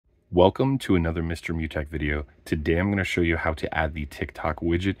Welcome to another Mr. Mutech video. Today I'm going to show you how to add the TikTok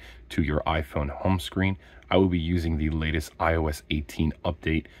widget to your iPhone home screen. I will be using the latest iOS 18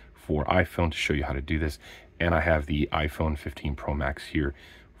 update for iPhone to show you how to do this, and I have the iPhone 15 Pro Max here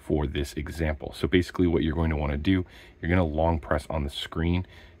for this example. So basically what you're going to want to do, you're going to long press on the screen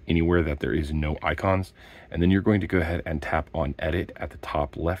anywhere that there is no icons, and then you're going to go ahead and tap on Edit at the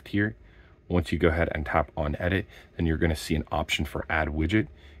top left here. Once you go ahead and tap on Edit, then you're going to see an option for Add Widget.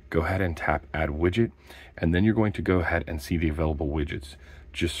 Go ahead and tap Add Widget, and then you're going to go ahead and see the available widgets.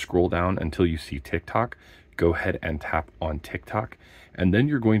 Just scroll down until you see TikTok. Go ahead and tap on TikTok, and then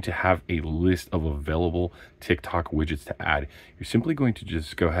you're going to have a list of available TikTok widgets to add. You're simply going to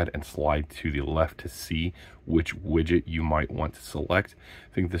just go ahead and slide to the left to see which widget you might want to select.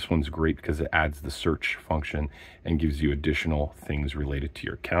 I think this one's great because it adds the search function and gives you additional things related to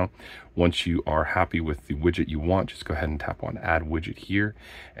your account. Once you are happy with the widget you want, just go ahead and tap on Add Widget here,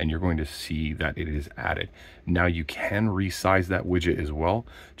 and you're going to see that it is added. Now you can resize that widget as well.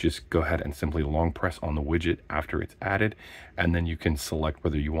 Just go ahead and simply long press on the widget after it's added, and then you can select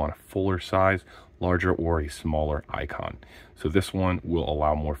whether you want a fuller size, larger, or a smaller icon. So this one will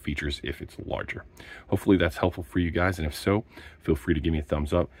allow more features if it's larger. Hopefully that's helpful for you guys, and if so, feel free to give me a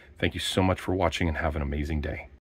thumbs up. Thank you so much for watching and have an amazing day.